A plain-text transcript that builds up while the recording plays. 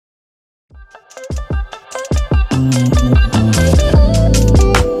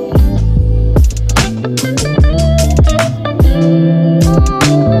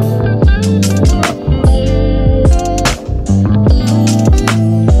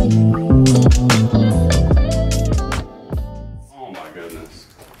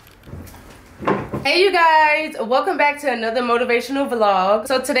welcome back to another motivational vlog.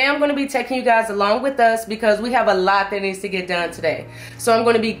 So today I'm going to be taking you guys along with us because we have a lot that needs to get done today. So I'm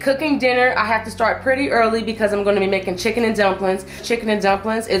going to be cooking dinner. I have to start pretty early because I'm going to be making chicken and dumplings. Chicken and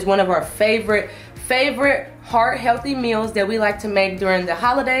dumplings is one of our favorite heart-healthy meals that we like to make during the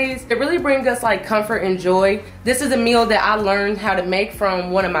holidays. It really brings us like comfort and joy. This is a meal that I learned how to make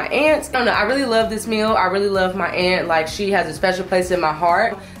from one of my aunts. I don't know, I really love this meal. I really love my aunt. Like, she has a special place in my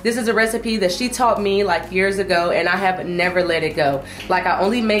heart. This is a recipe that she taught me like years ago, and I have never let it go. Like, I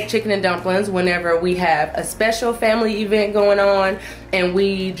only make chicken and dumplings whenever we have a special family event going on and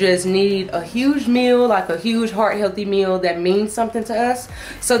we just need a huge meal, like a huge heart-healthy meal that means something to us.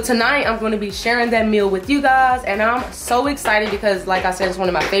 So tonight I'm going to be sharing that meal with you guys, and I'm so excited because, like I said, it's one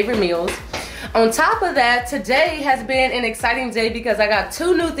of my favorite meals. On top of that, today has been an exciting day because I got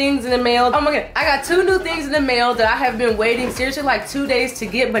 2 new things in the mail. Oh my god, I got 2 new things in the mail that I have been waiting seriously like 2 days to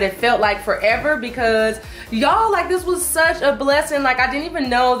get, but it felt like forever because y'all, like, this was such a blessing. Like, I didn't even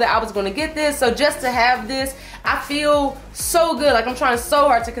know that I was gonna get this. So just to have this, I feel so good. Like, I'm trying so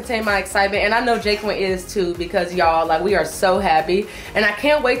hard to contain my excitement, and I know Jacquen is too, because y'all, like, we are so happy, and I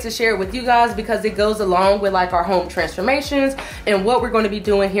can't wait to share it with you guys because it goes along with like our home transformations and what we're going to be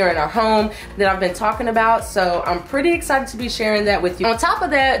doing here in our home that I've been talking about. So I'm pretty excited to be sharing that with you. On top of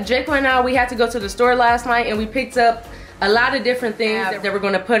that, Jacquen and I, we had to go to the store last night and we picked up a lot of different things that we're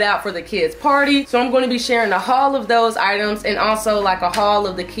going to put out for the kids' party. So I'm going to be sharing a haul of those items and also like a haul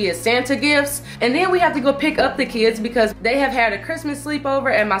of the kids' Santa gifts. And then we have to go pick up the kids because they have had a Christmas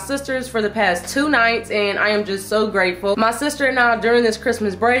sleepover at my sister's for the past 2 nights, and I am just so grateful. My sister and I, during this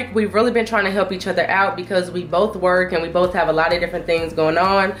Christmas break, we've really been trying to help each other out because we both work and we both have a lot of different things going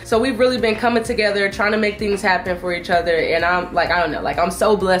on. So we've really been coming together, trying to make things happen for each other, and I'm like, I don't know, like, I'm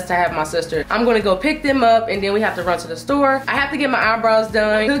so blessed to have my sister. I'm going to go pick them up, and then we have to run to the store. I have to get my eyebrows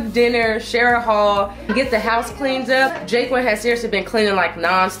done, cook dinner, share a haul, get the house cleaned up. Jacquen has seriously been cleaning like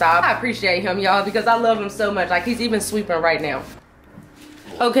non-stop. I appreciate him, y'all, because I love him so much. Like, he's even sweeping right now.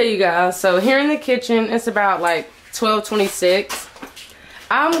 Okay, you guys, so here in the kitchen, it's about like 12:26.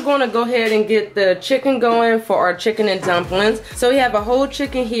 I'm gonna go ahead and get the chicken going for our chicken and dumplings. So we have a whole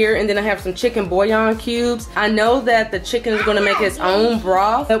chicken here, and then I have some chicken bouillon cubes. I know that the chicken is gonna make its own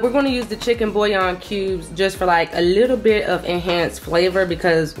broth, but we're gonna use the chicken bouillon cubes just for like a little bit of enhanced flavor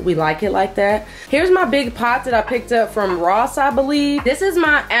because we like it like that. Here's my big pot that I picked up from Ross, I believe. This is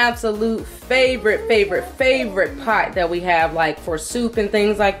my absolute favorite pot that we have, like, for soup and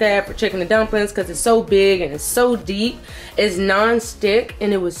things like that, for chicken and dumplings, because it's so big and it's so deep. It's non-stick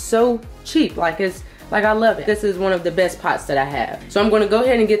and it was so cheap. Like, it's like, I love it. This is one of the best pots that I have. So I'm going to go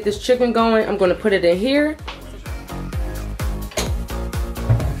ahead and get this chicken going. I'm going to put it in here.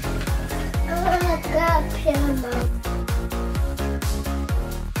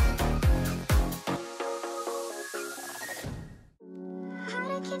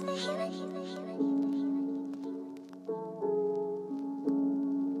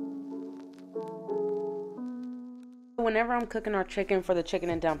 Whenever I'm cooking our chicken for the chicken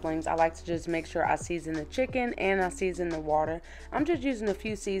and dumplings, I like to just make sure I season the chicken and I season the water. I'm just using a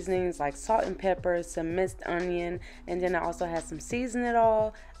few seasonings like salt and pepper, some minced onion, and then I also have some season it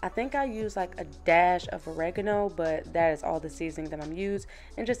all. I think I use like a dash of oregano, but that is all the seasoning that I'm using,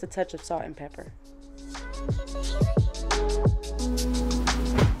 and just a touch of salt and pepper.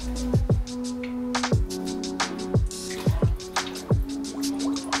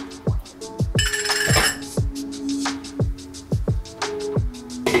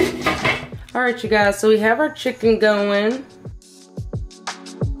 Alright, you guys, so we have our chicken going.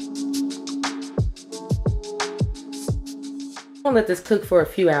 I'll let this cook for a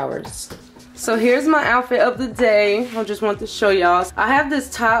few hours. So here's my outfit of the day. I just want to show y'all. I have this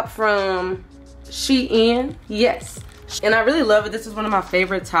top from Shein. Yes. And I really love it. This is one of my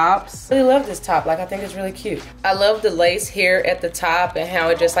favorite tops. I really love this top. Like, I think it's really cute. I love the lace here at the top and how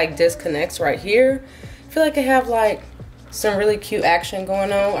it just like disconnects right here. I feel like I have like some really cute action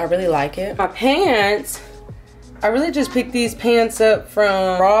going on. I really like it. My pants, I really just picked these pants up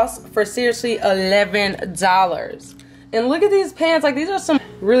from Ross for seriously $11. And look at these pants, like, these are some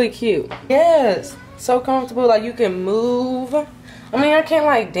really cute. Yes, so comfortable, like you can move. I mean, I can't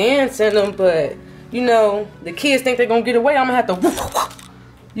like dance in them, but you know, the kids think they're gonna get away, I'm gonna have to,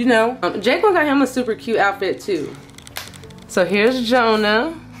 you know. Jacquen got him a super cute outfit too. So here's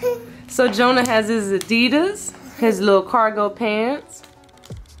Jonah. So Jonah has his Adidas, his little cargo pants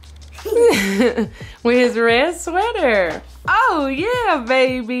with his red sweater. Oh yeah,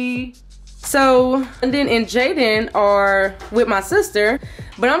 baby. So London and Jacquen are with my sister,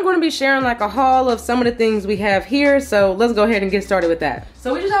 but I'm going to be sharing like a haul of some of the things we have here. So let's go ahead and get started with that.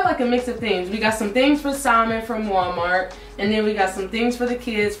 So we just have like a mix of things. We got some things for Simon from Walmart, and then we got some things for the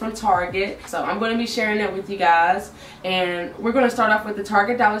kids from Target. So I'm going to be sharing that with you guys. And we're going to start off with the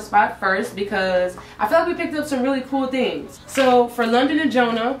Target dollar spot first because I feel like we picked up some really cool things. So for London and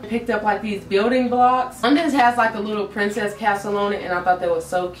Jonah, we picked up like these building blocks. London's has like a little princess castle on it, and I thought that was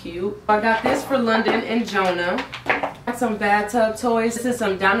so cute. I got this for London and Jonah. Got some bathtub toys. This is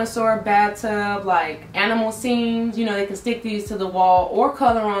some dinosaur bathtub like animal scenes. You know, they can stick these to the wall or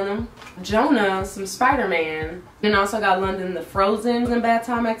color on them. Jonah, some Spider-Man. Then also got London the Frozen and bath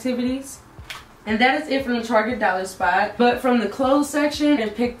time activities. And that is it from the Target dollar spot. But from the clothes section, I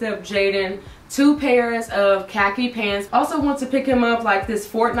picked up Jacquen 2 pairs of khaki pants. Also want to pick him up like this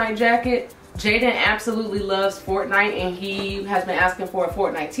Fortnite jacket. Jacquen absolutely loves Fortnite, and he has been asking for a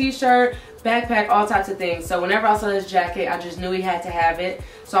Fortnite t-shirt, backpack, all types of things. So whenever I saw this jacket, I just knew he had to have it.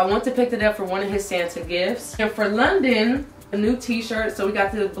 So I went to pick it up for one of his Santa gifts. And for London, a new t-shirt. So we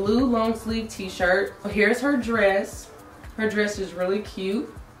got the blue long sleeve t-shirt. Here's her dress. Her dress is really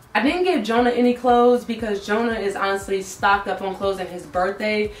cute. I didn't give Jonah any clothes because Jonah is honestly stocked up on clothes, and his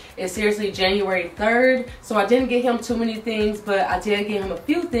birthday is seriously January 3rd. So I didn't get him too many things, but I did get him a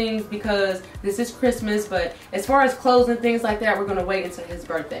few things because this is Christmas. But as far as clothes and things like that, we're going to wait until his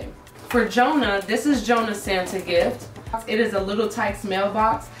birthday. For Jonah, this is Jonah's Santa gift. It is a Little Tykes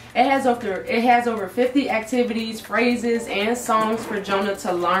mailbox. It has over 50 activities, phrases, and songs for Jonah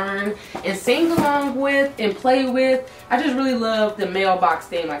to learn and sing along with and play with. I just really love the mailbox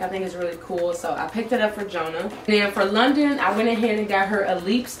theme. Like, I think it's really cool, so I picked it up for Jonah. And then for London, I went ahead and got her a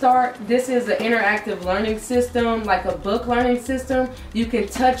Leap Start. This is an interactive learning system, like a book learning system. You can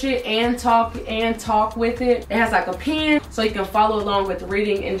touch it and talk with it. It has like a pen, so you can follow along with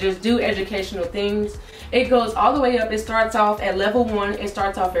reading and just do educational things. It goes all the way up. It starts off at level 1. It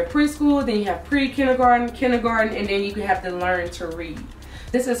starts off at preschool, then you have pre-kindergarten, kindergarten, and then you can have to learn to read.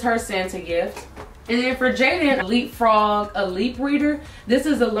 This is her Santa gift. And then for Jacquen, Leapfrog, a Leap Reader. This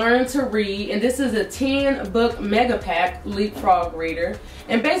is a Learn to Read, and this is a 10-book mega pack Leapfrog reader.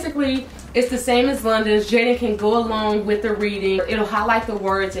 And basically, it's the same as London's. Jacquen can go along with the reading. It'll highlight the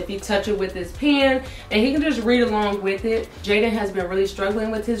words if you touch it with his pen, and he can just read along with it. Jacquen has been really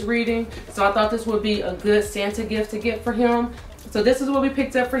struggling with his reading, so I thought this would be a good Santa gift to get for him. So this is what we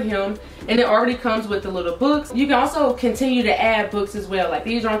picked up for him, and it already comes with the little books. You can also continue to add books as well. Like,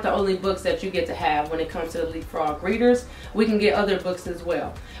 these aren't the only books that you get to have when it comes to the Leapfrog readers. We can get other books as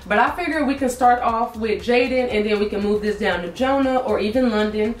well. But I figured we can start off with Jacquen, and then we can move this down to Jonah or even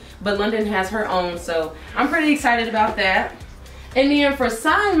London. But London has her own, so I'm pretty excited about that. And then for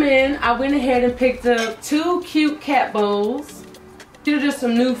Simon, I went ahead and picked up 2 cute cat bowls. These are just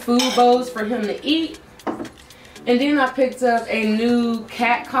some new food bowls for him to eat. And then I picked up a new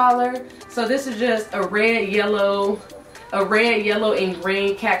cat collar. So this is just a red, yellow, and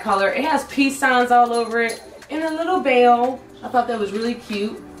green cat collar. It has peace signs all over it and a little bell. I thought that was really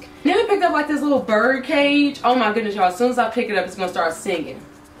cute. And then we picked up like this little bird cage. Oh my goodness, y'all. As soon as I pick it up, it's going to start singing.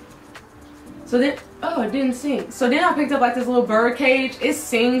 So then, oh, it didn't sing. So then I picked up like this little bird cage. It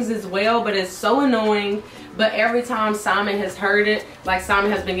sings as well, but it's so annoying. But every time Simon has heard it, like, Simon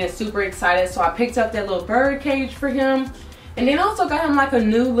has been getting super excited. So I picked up that little bird cage for him. And then also got him like a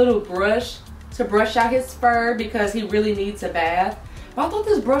new little brush to brush out his fur because he really needs a bath. But I thought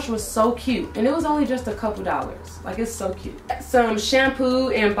this brush was so cute, and it was only just a couple dollars. Like, it's so cute. Some shampoo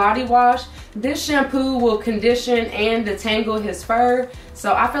and body wash. This shampoo will condition and detangle his fur.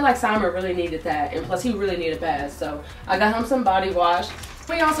 So I feel like Simon really needed that, and plus he really needed a bath. So I got him some body wash.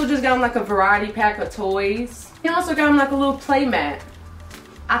 We also just got him like a variety pack of toys. We also got him like a little play mat.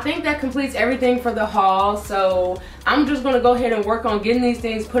 I think that completes everything for the haul. So I'm just gonna go ahead and work on getting these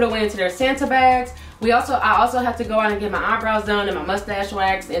things put away into their Santa bags. I also have to go out and get my eyebrows done and my mustache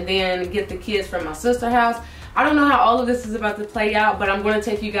waxed, and then get the kids from my sister's house. I don't know how all of this is about to play out, but I'm going to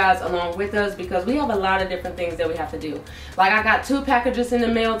take you guys along with us because we have a lot of different things that we have to do. Like, I got 2 packages in the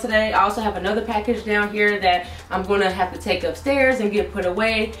mail today. I also have another package down here that I'm going to have to take upstairs and get put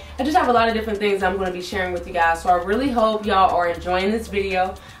away. I just have a lot of different things I'm going to be sharing with you guys. So I really hope y'all are enjoying this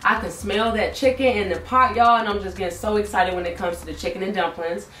video. I can smell that chicken in the pot, y'all, and I'm just getting so excited when it comes to the chicken and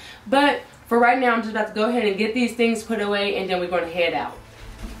dumplings. But for right now, I'm just about to go ahead and get these things put away, and then we're going to head out.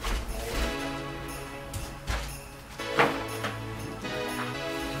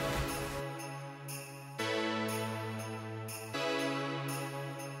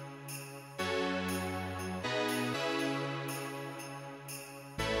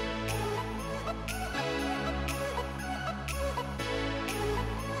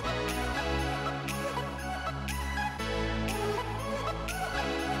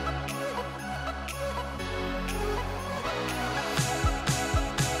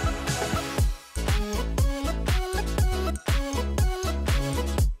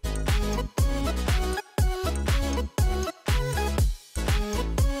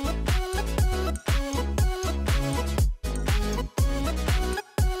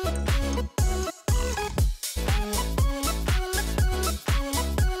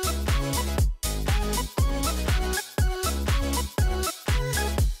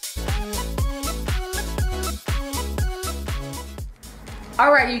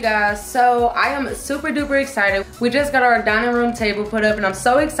 Alright you guys, so I am super duper excited. We just got our dining room table put up and I'm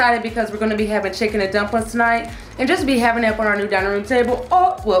so excited because we're going to be having chicken and dumplings tonight and just be having it up on our new dining room table.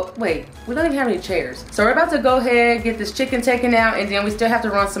 Oh, well, wait, we don't even have any chairs. So we're about to go ahead, get this chicken taken out, and then we still have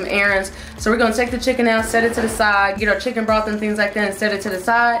to run some errands. So we're going to take the chicken out, set it to the side, get our chicken broth and things like that and set it to the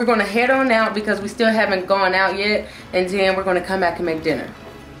side. We're going to head on out because we still haven't gone out yet, and then we're going to come back and make dinner.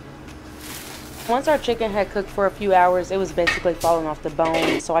 Once our chicken had cooked for a few hours, it was basically falling off the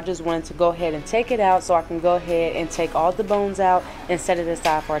bone. So I just wanted to go ahead and take it out so I can go ahead and take all the bones out and set it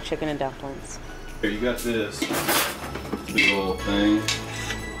aside for our chicken and dumplings. Here, you got this big old thing.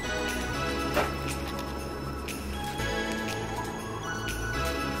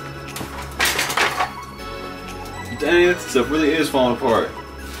 Dang, that stuff really is falling apart.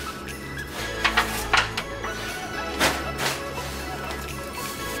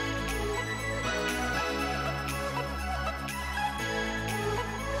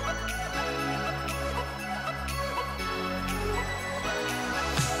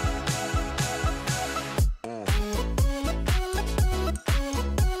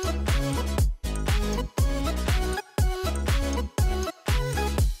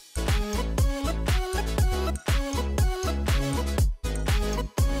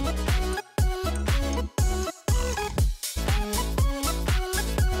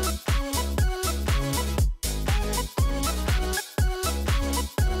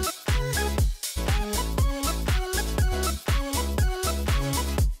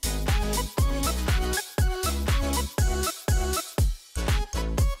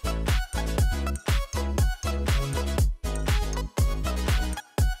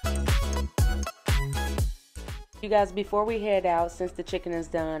 You guys, before we head out, since the chicken is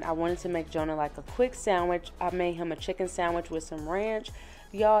done, I wanted to make Jonah like a quick sandwich. I made him a chicken sandwich with some ranch.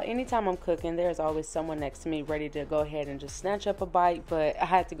 Y'all, anytime I'm cooking, there's always someone next to me ready to go ahead and just snatch up a bite, but I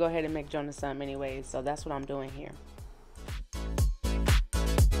had to go ahead and make Jonah some anyways, so that's what I'm doing here.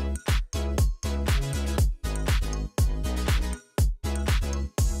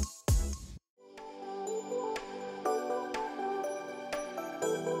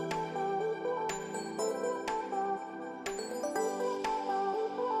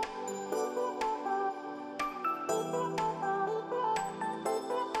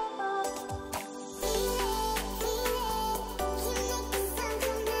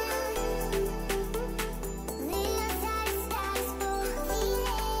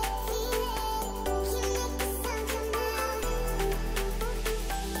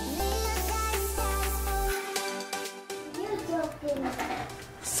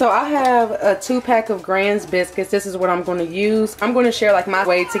 So I have a 2-pack of Grand's biscuits. This is what I'm going to use. I'm going to share like my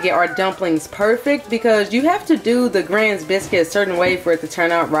way to get our dumplings perfect, because you have to do the Grand's biscuit a certain way for it to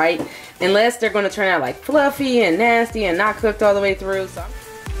turn out right, unless they're going to turn out like fluffy and nasty and not cooked all the way through.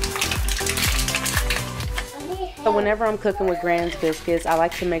 So whenever I'm cooking with Grand's biscuits, I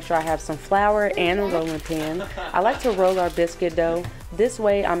like to make sure I have some flour and a rolling pin. I like to roll our biscuit dough. This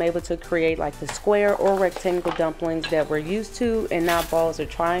way I'm able to create like the square or rectangle dumplings that we're used to, and not balls or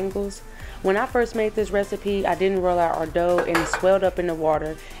triangles. When I first made this recipe, I didn't roll out our dough and it swelled up in the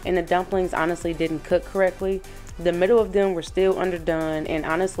water, and the dumplings honestly didn't cook correctly. The middle of them were still underdone and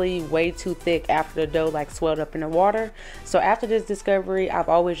honestly way too thick after the dough like swelled up in the water. So after this discovery, I've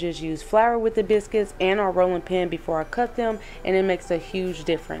always just used flour with the biscuits and our rolling pin before I cut them, and it makes a huge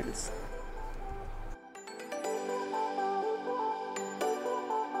difference.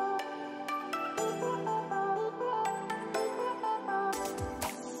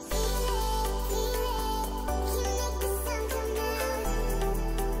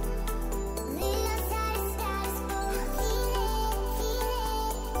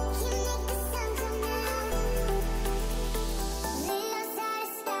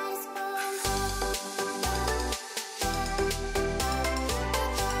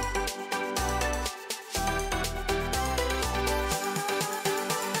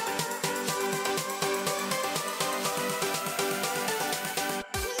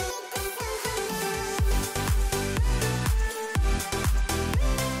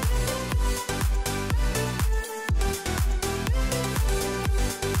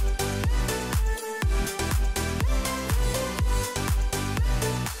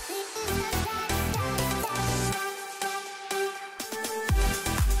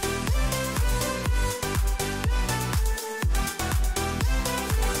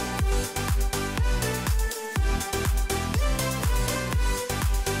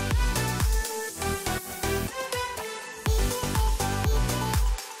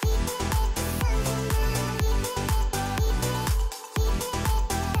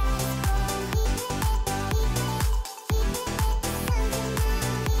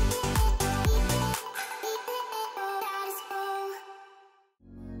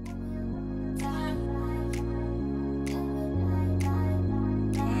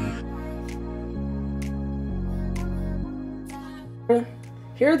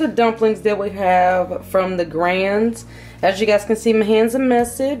 Here are the dumplings that we have from the Grands. As you guys can see, my hands are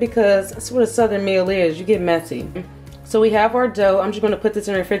messy because that's what a southern meal is. You get messy. So we have our dough. I'm just going to put this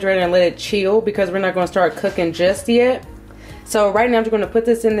in the refrigerator and let it chill because we're not going to start cooking just yet. So right now I'm just going to put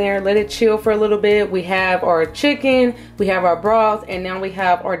this in there, let it chill for a little bit. We have our chicken, we have our broth, and now we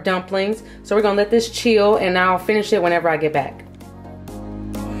have our dumplings. So we're going to let this chill and I'll finish it whenever I get back.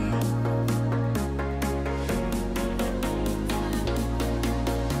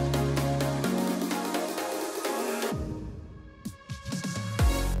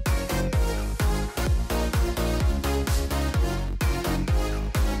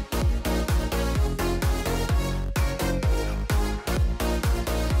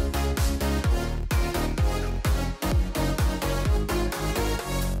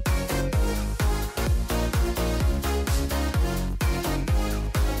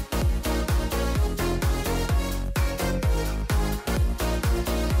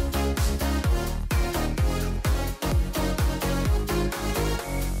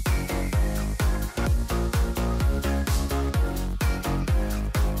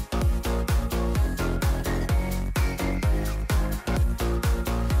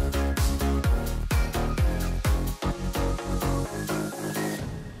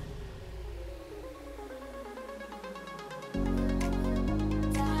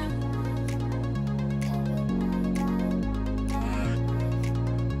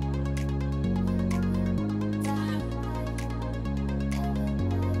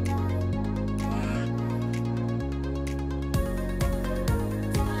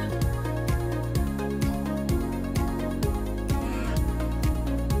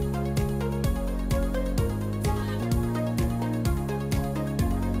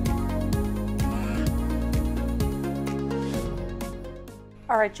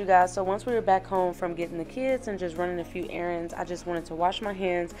 Alright you guys, so once we were back home from getting the kids and just running a few errands, I just wanted to wash my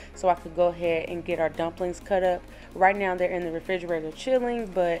hands so I could go ahead and get our dumplings cut up. Right now they're in the refrigerator chilling,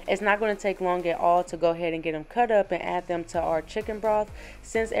 but it's not going to take long at all to go ahead and get them cut up and add them to our chicken broth.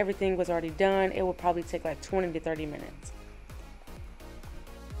 Since everything was already done, it will probably take like 20 to 30 minutes.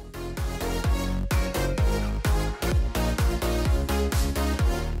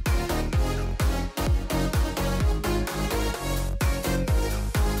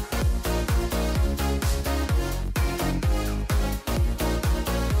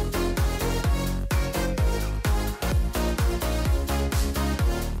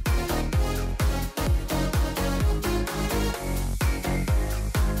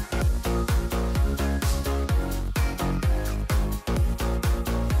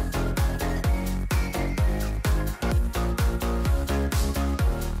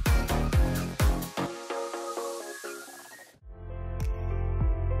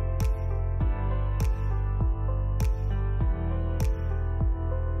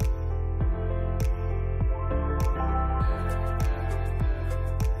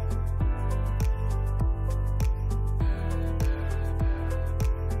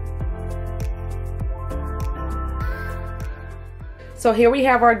 So here we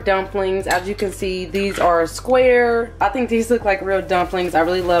have our dumplings. As you can see, these are square. I think these look like real dumplings. I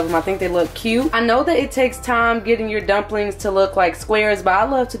really love them. I think they look cute. I know that it takes time getting your dumplings to look like squares, but I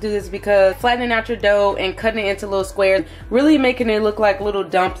love to do this because flattening out your dough and cutting it into little squares, really making it look like little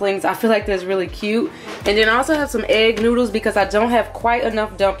dumplings, I feel like that's really cute. And then I also have some egg noodles because I don't have quite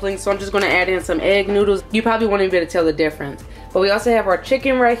enough dumplings, so I'm just going to add in some egg noodles. You probably won't even be able to tell the difference. But we also have our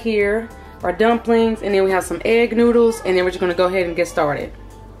chicken right here, our dumplings, and then we have some egg noodles, and then we're just going to go ahead and get started.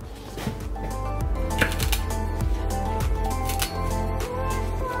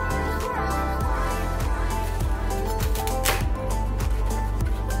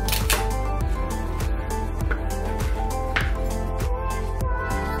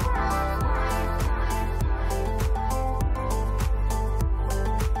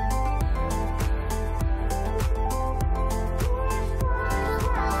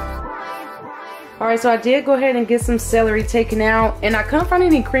 Alright, so I did go ahead and get some celery taken out, and I couldn't find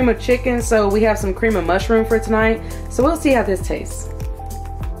any cream of chicken, so we have some cream of mushroom for tonight. So we'll see how this tastes.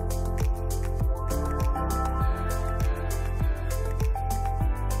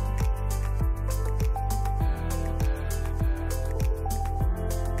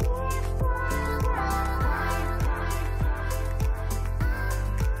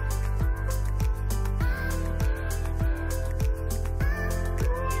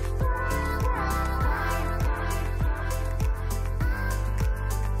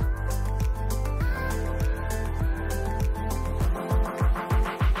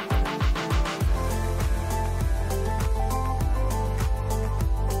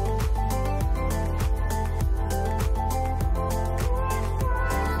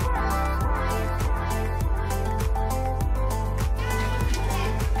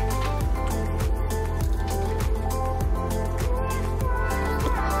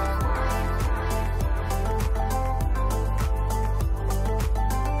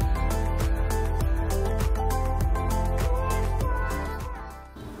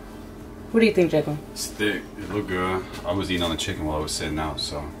 What do you think, Jacquen? It's thick. It looked good. I was eating on the chicken while I was sitting out,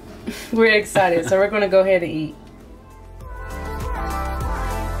 so. We're excited, so we're gonna go ahead and eat.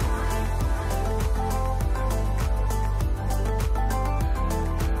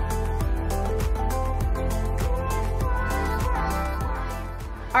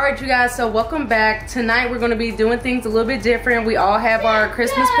 Alright you guys, so welcome back. Tonight we're going to be doing things a little bit different. We all have our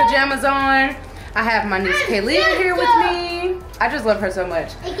Christmas pajamas on. I have my niece Kaylee here with me. I just love her so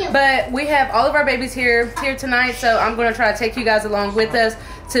much. But we have all of our babies here tonight, so I'm going to try to take you guys along with us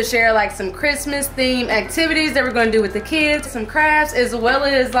to share like some Christmas themed activities that we're going to do with the kids, some crafts, as well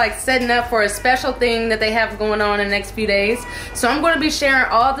as like setting up for a special thing that they have going on in the next few days. So I'm going to be sharing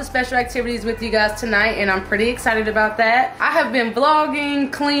all the special activities with you guys tonight, and I'm pretty excited about that. I have been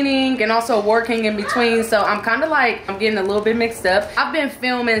vlogging, cleaning, and also working in between, so I'm kind of like, I'm getting a little bit mixed up. I've been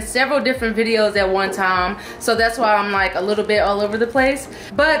filming several different videos at one time, so that's why I'm like a little bit all over the place.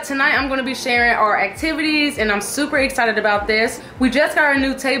 But tonight I'm going to be sharing our activities, and I'm super excited about this. We just got our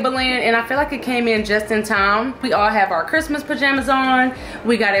new table in, and I feel like it came in just in time. We all have our Christmas pajamas on.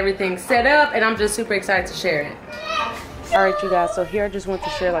 We got everything set up, and I'm just super excited to share it. Alright you guys, so here I just want to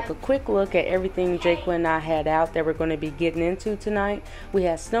share like a quick look at everything Jacquen and I had out that we're going to be getting into tonight. We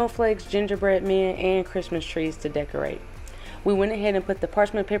had snowflakes, gingerbread men, and Christmas trees to decorate. We went ahead and put the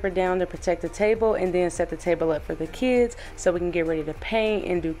parchment paper down to protect the table, and then set the table up for the kids so we can get ready to paint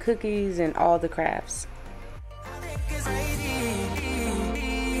and do cookies and all the crafts.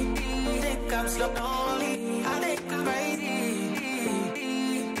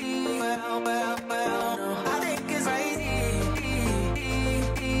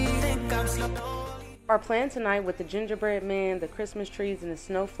 Our plan tonight with the gingerbread man, the Christmas trees, and the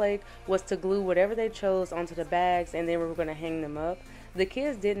snowflake was to glue whatever they chose onto the bags, and then we were going to hang them up. The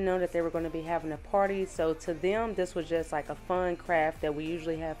kids didn't know that they were going to be having a party, so to them this was just like a fun craft that we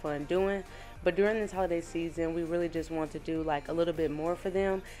usually have fun doing. But during this holiday season, we really just want to do like a little bit more for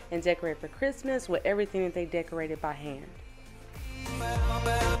them and decorate for Christmas with everything that they decorated by hand.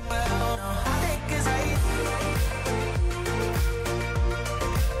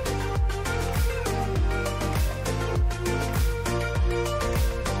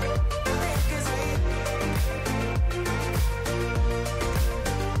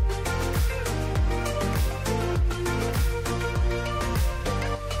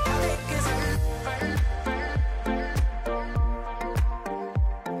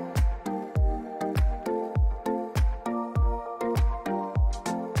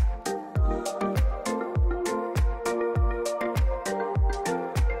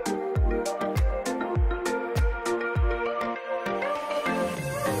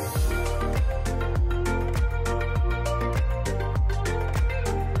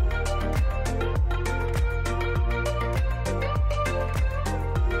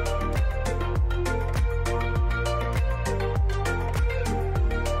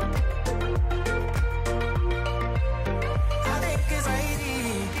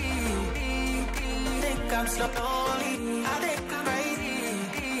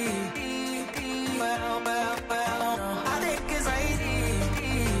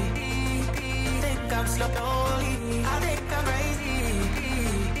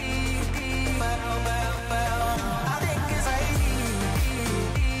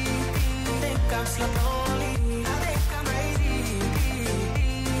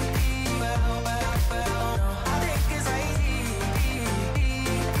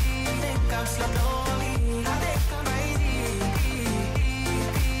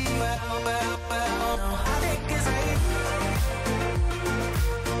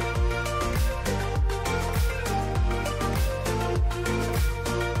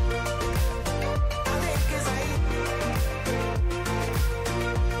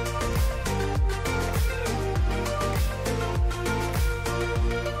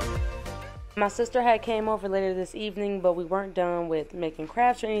 My sister had came over later this evening, but we weren't done with making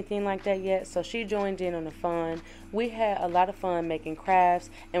crafts or anything like that yet, so she joined in on the fun. We had a lot of fun making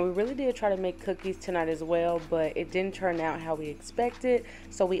crafts, and we really did try to make cookies tonight as well, but it didn't turn out how we expected.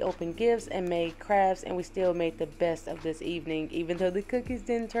 So we opened gifts and made crafts, and we still made the best of this evening, even though the cookies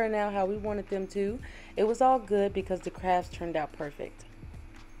didn't turn out how we wanted them to. It was all good because the crafts turned out perfect.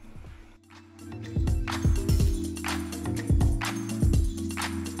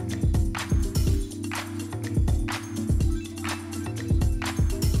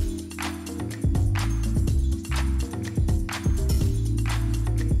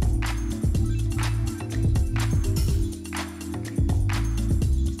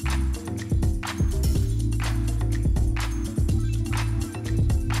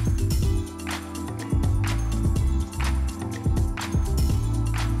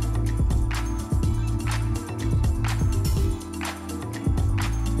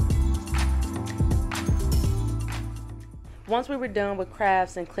 Once we were done with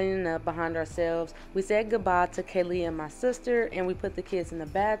crafts and cleaning up behind ourselves, we said goodbye to Kaylee and my sister, and we put the kids in the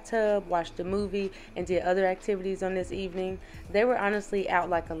bathtub, watched a movie, and did other activities on this evening. They were honestly out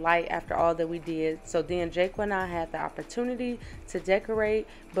like a light after all that we did, so then Jacquen and I had the opportunity to decorate,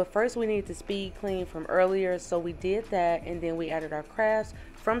 but first we needed to speed clean from earlier, so we did that, and then we added our crafts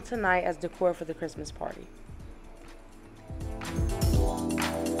from tonight as decor for the Christmas party.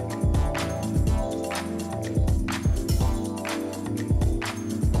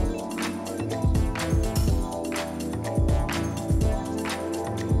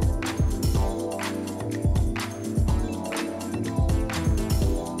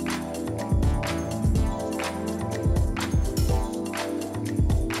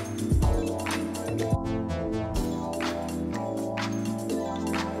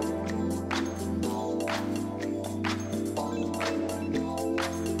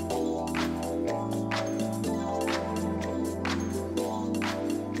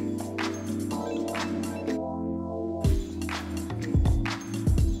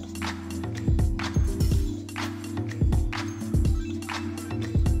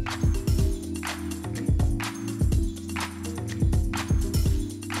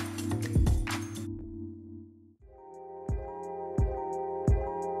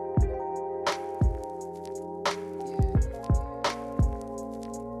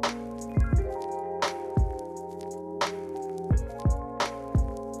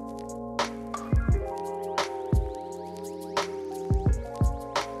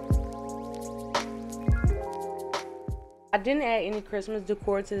 I didn't add any Christmas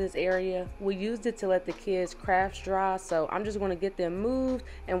decor to this area. We used it to let the kids' crafts dry, so I'm just going to get them moved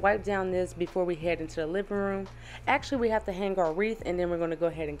and wipe down this before we head into the living room. Actually, we have to hang our wreath and then we're going to go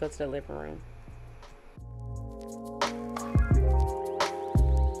ahead and go to the living room.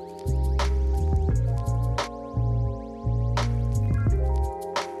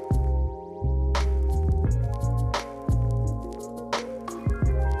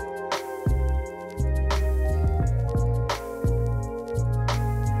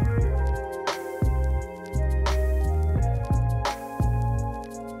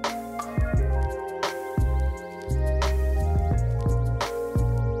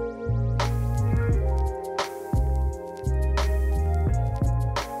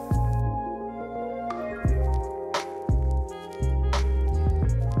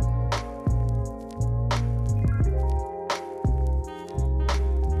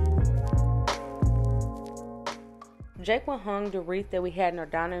 Jacquen hung the wreath that we had in our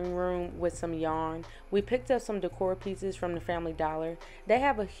dining room with some yarn. We picked up some decor pieces from the Family Dollar. They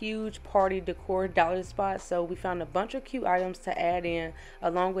have a huge party decor dollar spot, so we found a bunch of cute items to add in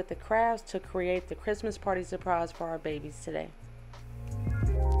along with the crafts to create the Christmas party surprise for our babies today.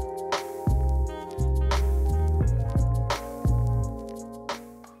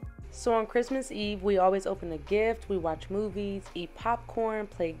 So on Christmas Eve, we always open a gift, we watch movies, eat popcorn,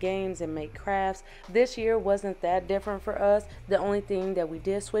 play games, and make crafts. This year wasn't that different for us. The only thing that we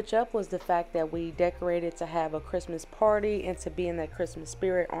did switch up was the fact that we decorated to have a Christmas party and to be in that Christmas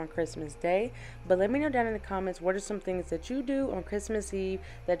spirit on Christmas Day. But let me know down in the comments, what are some things that you do on Christmas Eve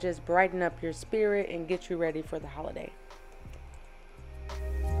that just brighten up your spirit and get you ready for the holiday.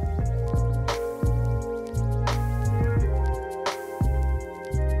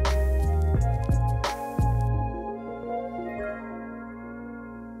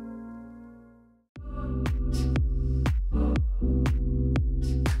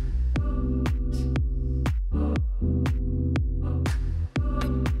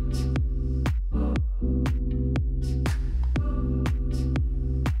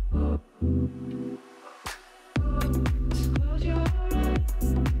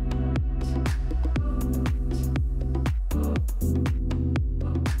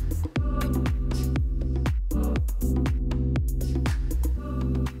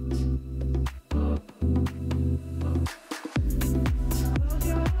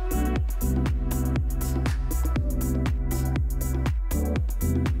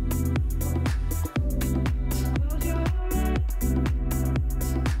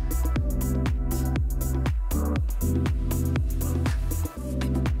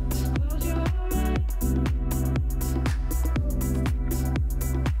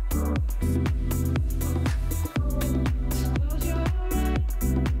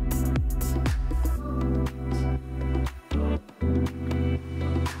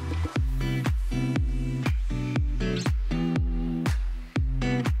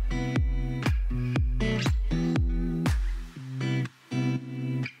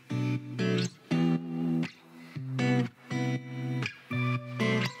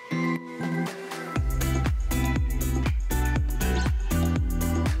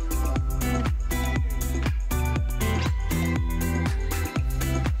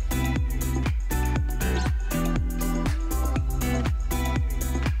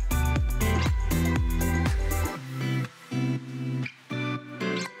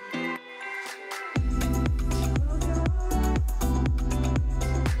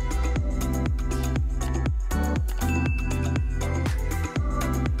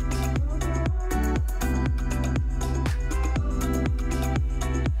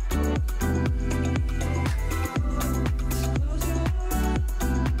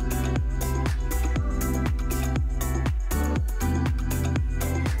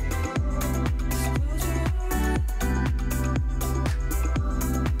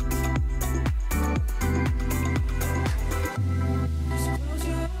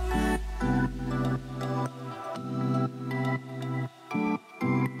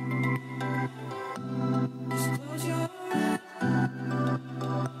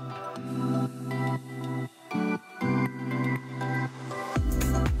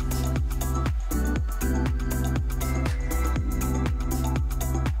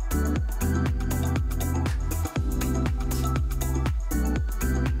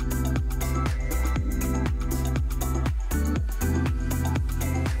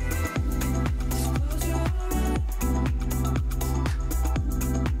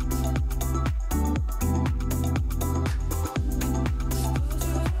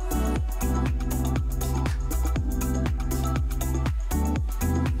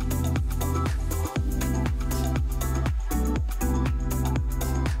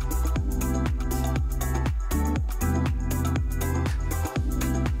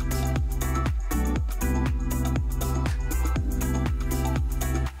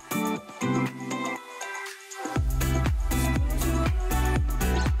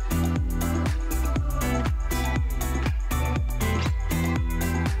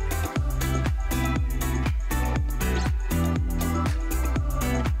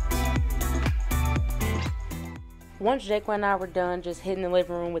 Once Jacquen and I were done just hitting the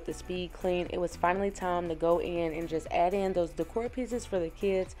living room with the speed clean, it was finally time to go in and just add in those decor pieces for the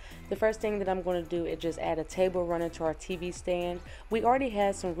kids. The first thing that I'm going to do is just add a table runner to our TV stand. We already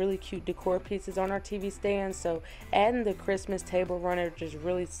had some really cute decor pieces on our TV stand, so adding the Christmas table runner just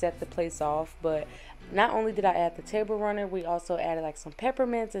really set the place off. But not only did I add the table runner, we also added like some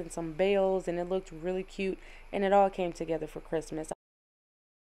peppermints and some bells, and it looked really cute, and it all came together for Christmas.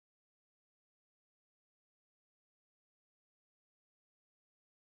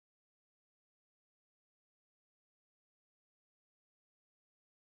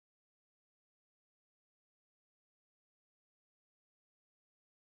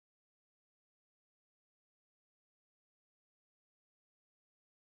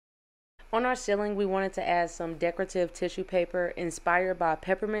 On our ceiling, we wanted to add some decorative tissue paper inspired by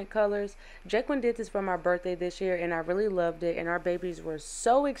peppermint colors. Jacquen did this for my birthday this year, and I really loved it, and our babies were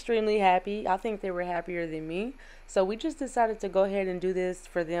so extremely happy. I think they were happier than me. So we just decided to go ahead and do this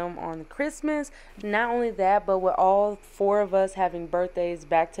for them on Christmas. Not only that, but with all four of us having birthdays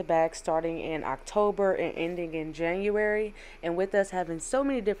back to back starting in October and ending in January, and with us having so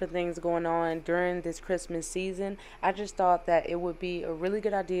many different things going on during this Christmas season, I just thought that it would be a really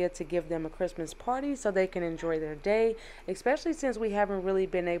good idea to give them a Christmas party so they can enjoy their day, especially since we haven't really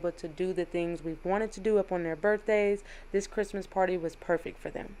been able to do the things we've wanted to do up on their birthdays. This Christmas party was perfect for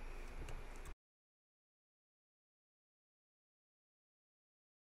them.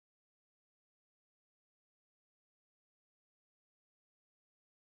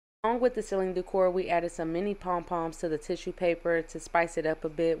 Along with the ceiling decor, we added some mini pom-poms to the tissue paper to spice it up a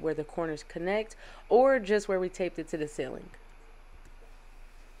bit where the corners connect, or just where we taped it to the ceiling.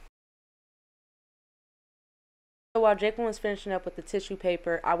 So while Jacqueline was finishing up with the tissue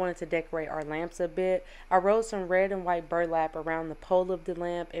paper, I wanted to decorate our lamps a bit. I rolled some red and white burlap around the pole of the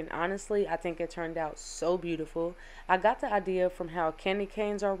lamp, and honestly, I think it turned out so beautiful. I got the idea from how candy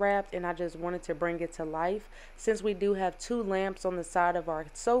canes are wrapped, and I just wanted to bring it to life. Since we do have two lamps on the side of our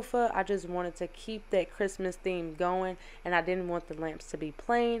sofa, I just wanted to keep that Christmas theme going, and I didn't want the lamps to be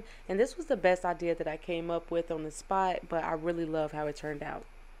plain. And this was the best idea that I came up with on the spot, but I really love how it turned out.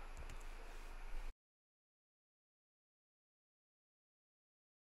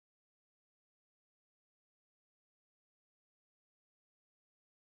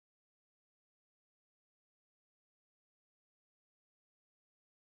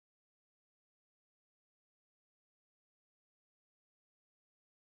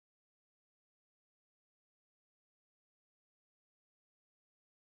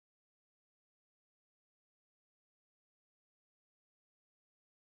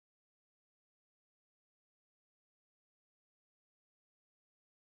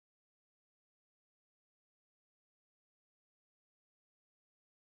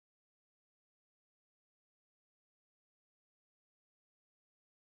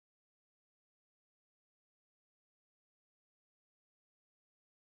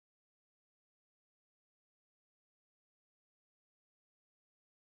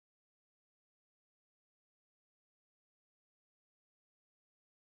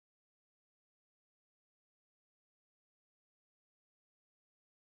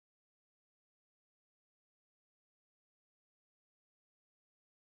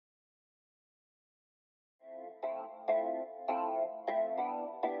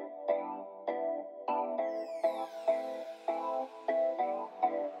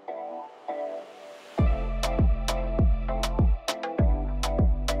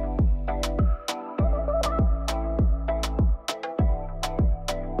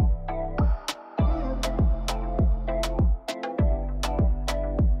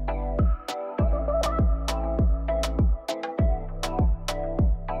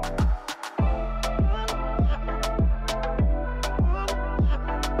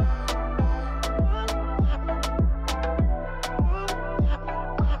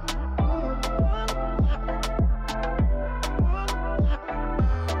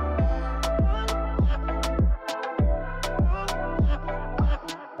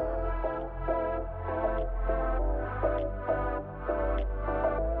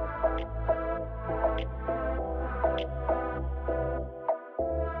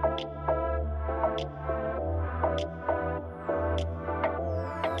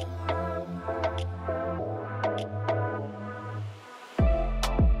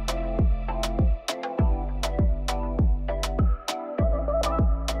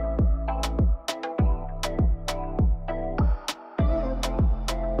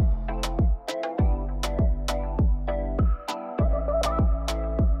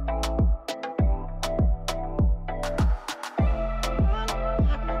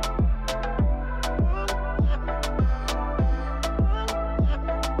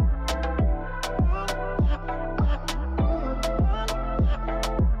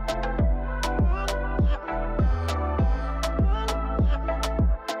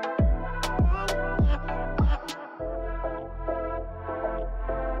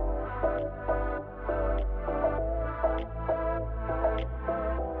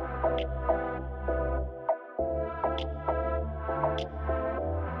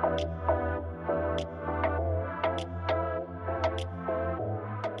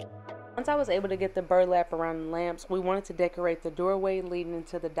 Once I was able to get the burlap around the lamps, we wanted to decorate the doorway leading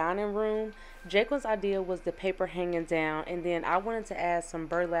into the dining room. Jacquen's idea was the paper hanging down, and then I wanted to add some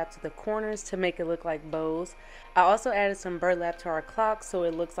burlap to the corners to make it look like bows. I also added some burlap to our clock so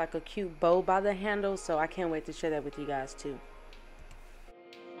it looks like a cute bow by the handle, so I can't wait to share that with you guys too.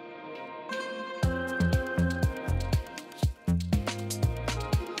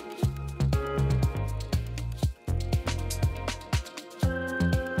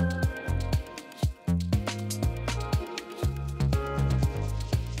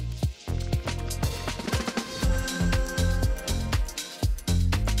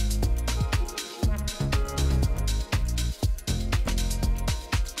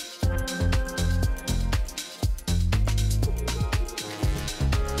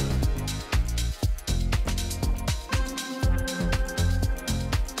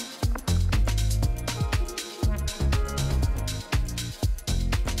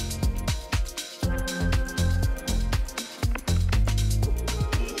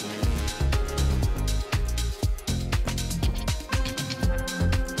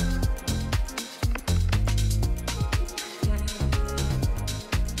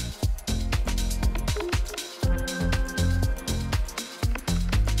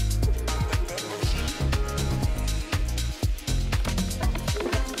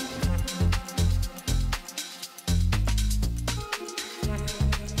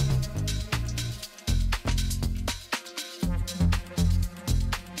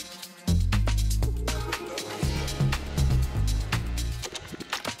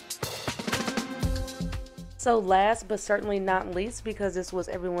 So last but certainly not least, because this was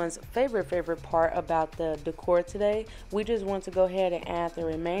everyone's favorite part about the decor today, we just want to go ahead and add the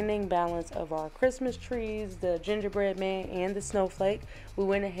remaining balance of our Christmas trees, the gingerbread man and the snowflake. We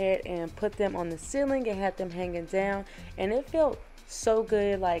went ahead and put them on the ceiling and had them hanging down, and it felt so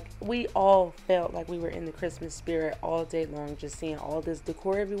good. Like, we all felt like we were in the Christmas spirit all day long, just seeing all this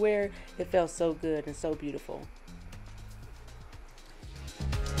decor everywhere. It felt so good and so beautiful.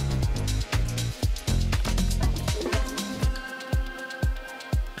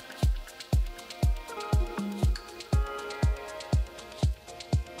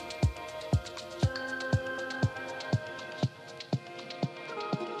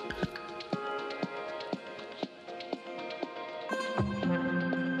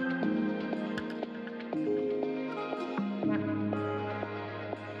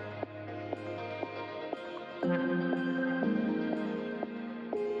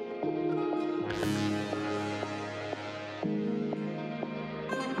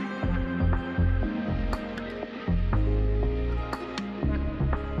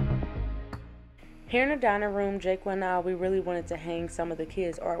 Here in the dining room, Jacquen and I, we really wanted to hang some of the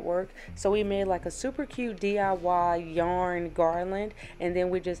kids' artwork. So we made like a super cute DIY yarn garland, and then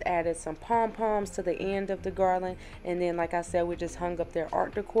we just added some pom-poms to the end of the garland. And then, like I said, we just hung up their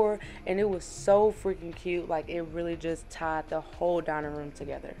art decor, and it was so freaking cute. Like, it really just tied the whole dining room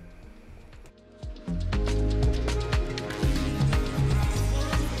together.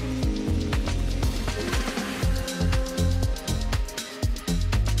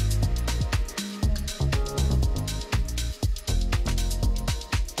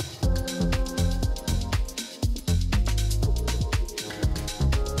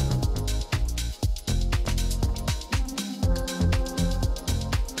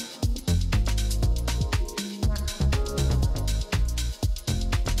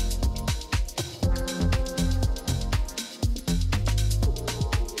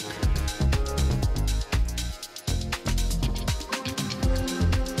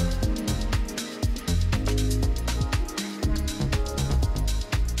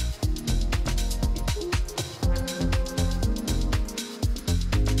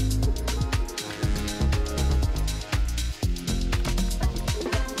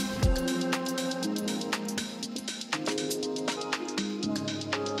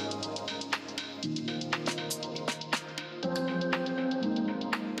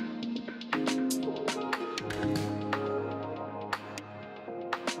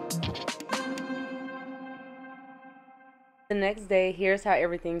 The next day, here's how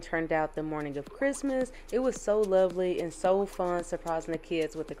everything turned out the morning of Christmas. It was so lovely and so fun surprising the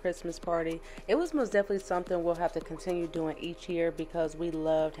kids with the Christmas party. It was most definitely something we'll have to continue doing each year because we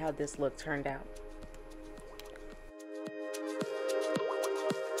loved how this look turned out.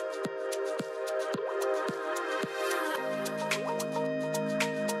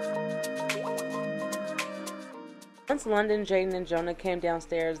 Once London, Jaden, and Jonah came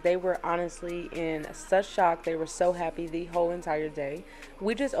downstairs, they were honestly in such shock. They were so happy the whole entire day.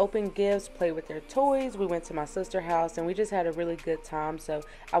 We just opened gifts, played with their toys, we went to my sister's house, and we just had a really good time. So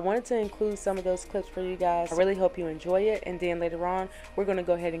I wanted to include some of those clips for you guys. I really hope you enjoy it, and then later on we're going to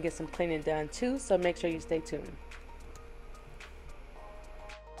go ahead and get some cleaning done too, so make sure you stay tuned.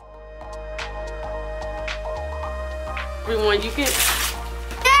 Everyone, you can...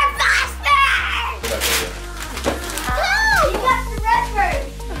 They're faster! Oh, you got the red bird.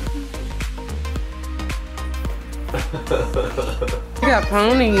 You got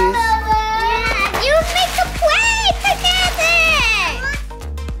ponies. Yeah, you make a play together!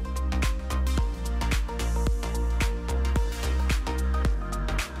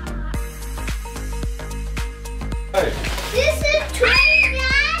 Hey. This is train,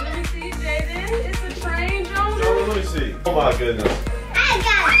 Dad! Let me see, Jaden. It's a train, Jonah. Jonah, let me see. Oh my goodness. I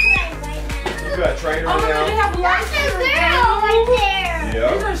got a train right now. You got a train Oh right my God, they now? have lights. That's a girl right there. These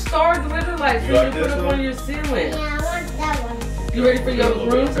Yeah. are star glitter lights You that like you put this up one? on your ceiling. Yeah, I want that one. You ready for your A little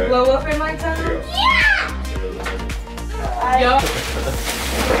room bit, to okay. blow up at nighttime? There you go. Yeah! Yup. Is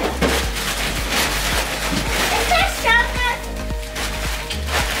there chocolate?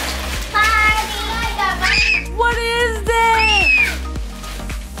 Party! I got my... What is that?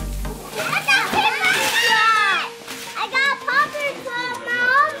 I got Paper Cup,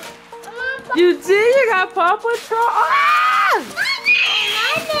 Mom. You did? You got Paw Patrol? Ah!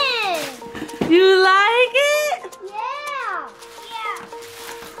 Lemon! You like it? Yeah.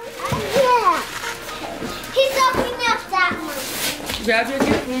 Yeah. He's opening up that one. Grab your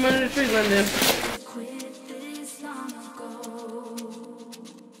gift from under the tree, London. Quit this long ago.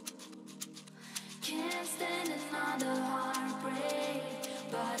 Can't stand another heartbreak,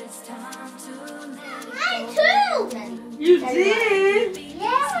 but it's time to let it go. I too. You did?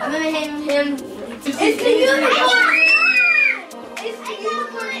 Yeah. I'm gonna hand him. It's the unicorn. It's the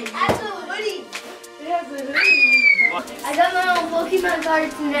unicorn. That's a hoodie. I got my own Pokemon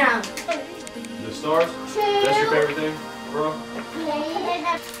cards now. The stars? That's your favorite thing, bro?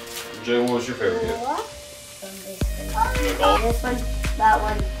 Jay, what was your favorite gift? This one, that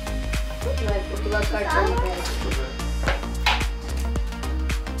one. My Pokemon card on the bed.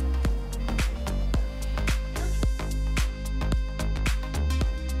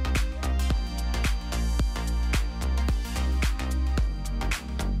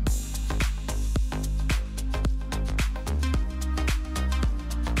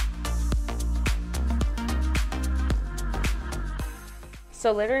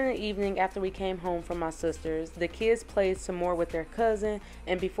 So later in the evening, after we came home from my sister's, the kids played some more with their cousin,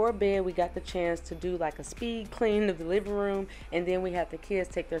 and before bed we got the chance to do like a speed clean of the living room, and then we had the kids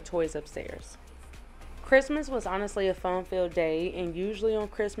take their toys upstairs. Christmas was honestly a fun-filled day, and usually on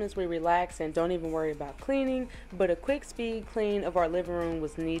Christmas we relax and don't even worry about cleaning, but a quick speed clean of our living room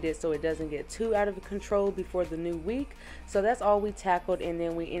was needed so it doesn't get too out of control before the new week. So that's all we tackled, and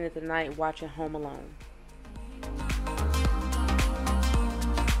then we ended the night watching Home Alone.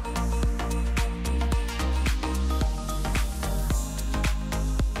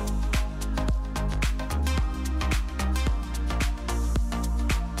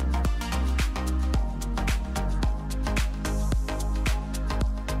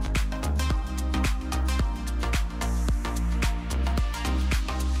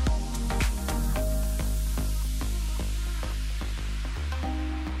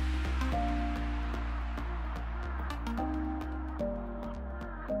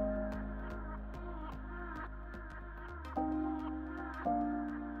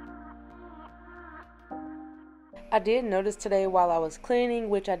 I did notice today while I was cleaning,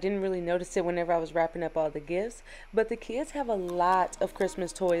 which I didn't really notice it whenever I was wrapping up all the gifts, but the kids have a lot of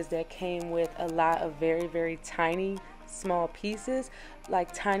Christmas toys that came with a lot of very, very tiny, small pieces,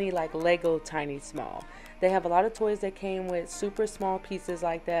 like tiny, like Lego tiny small. They have a lot of toys that came with super small pieces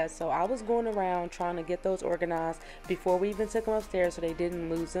like that, so I was going around trying to get those organized before we even took them upstairs so they didn't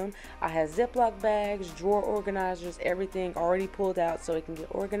lose them. I had Ziploc bags, drawer organizers, everything already pulled out so it can get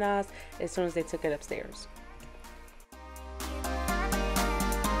organized as soon as they took it upstairs.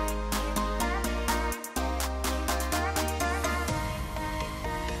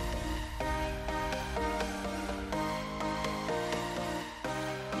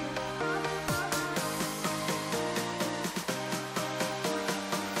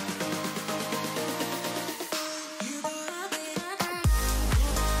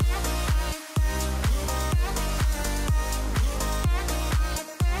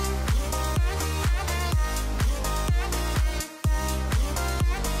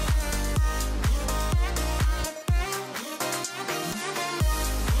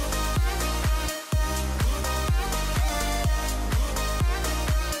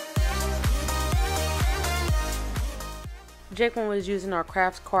 Jacquen was using our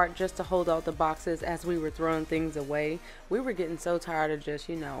crafts cart just to hold all the boxes as we were throwing things away. We were getting so tired of just,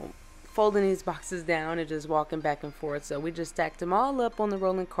 you know, folding these boxes down and just walking back and forth. So we just stacked them all up on the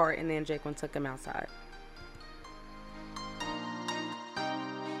rolling cart and then Jacquen took them outside.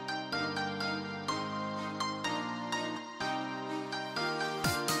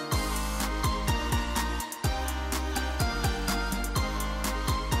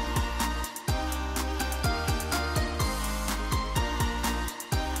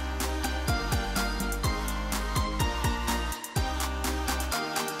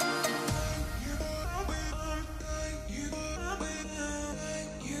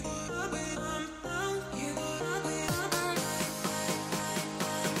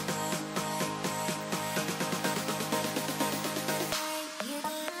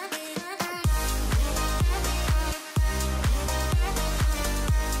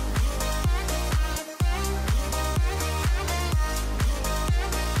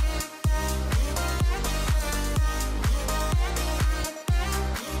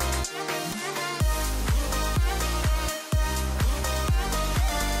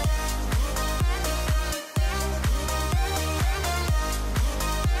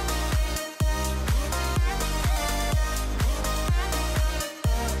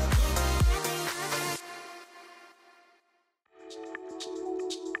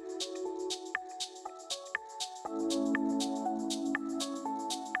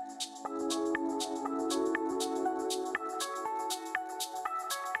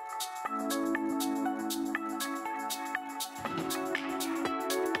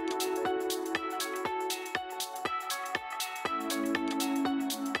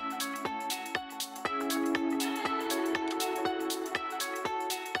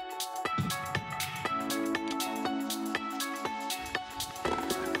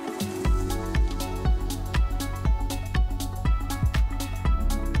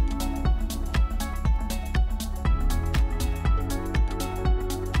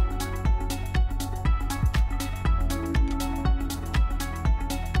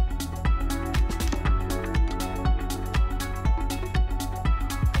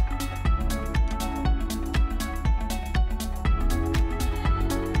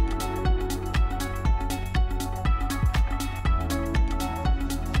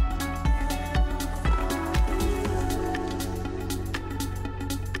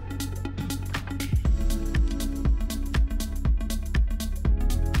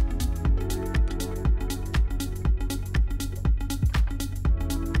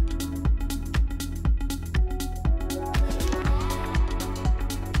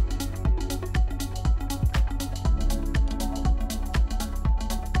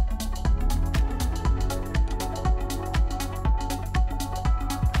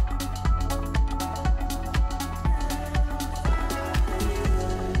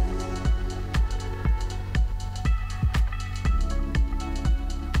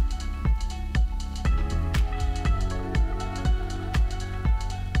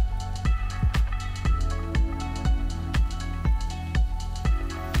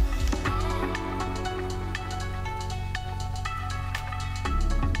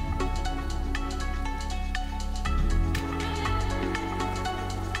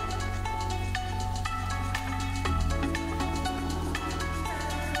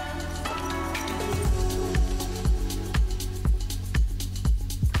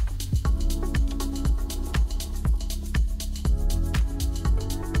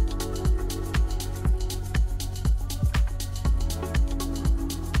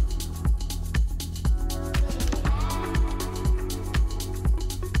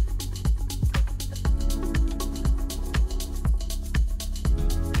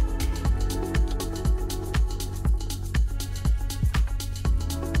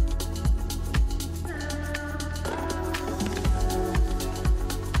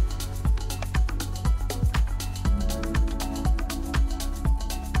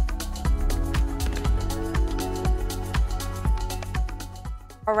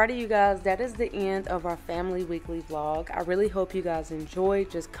 Alrighty, you guys, that is the end of our family weekly vlog. I really hope you guys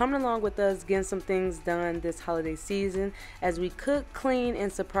enjoyed just coming along with us, getting some things done this holiday season as we cook, clean, and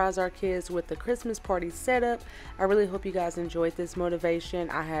surprise our kids with the Christmas party setup. I really hope you guys enjoyed this motivation.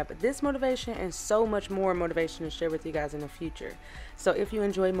 I have this motivation and so much more motivation to share with you guys in the future. So if you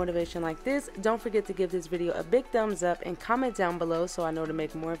enjoy motivation like this, don't forget to give this video a big thumbs up and comment down below so I know to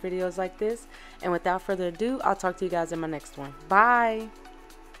make more videos like this. And without further ado, I'll talk to you guys in my next one. Bye!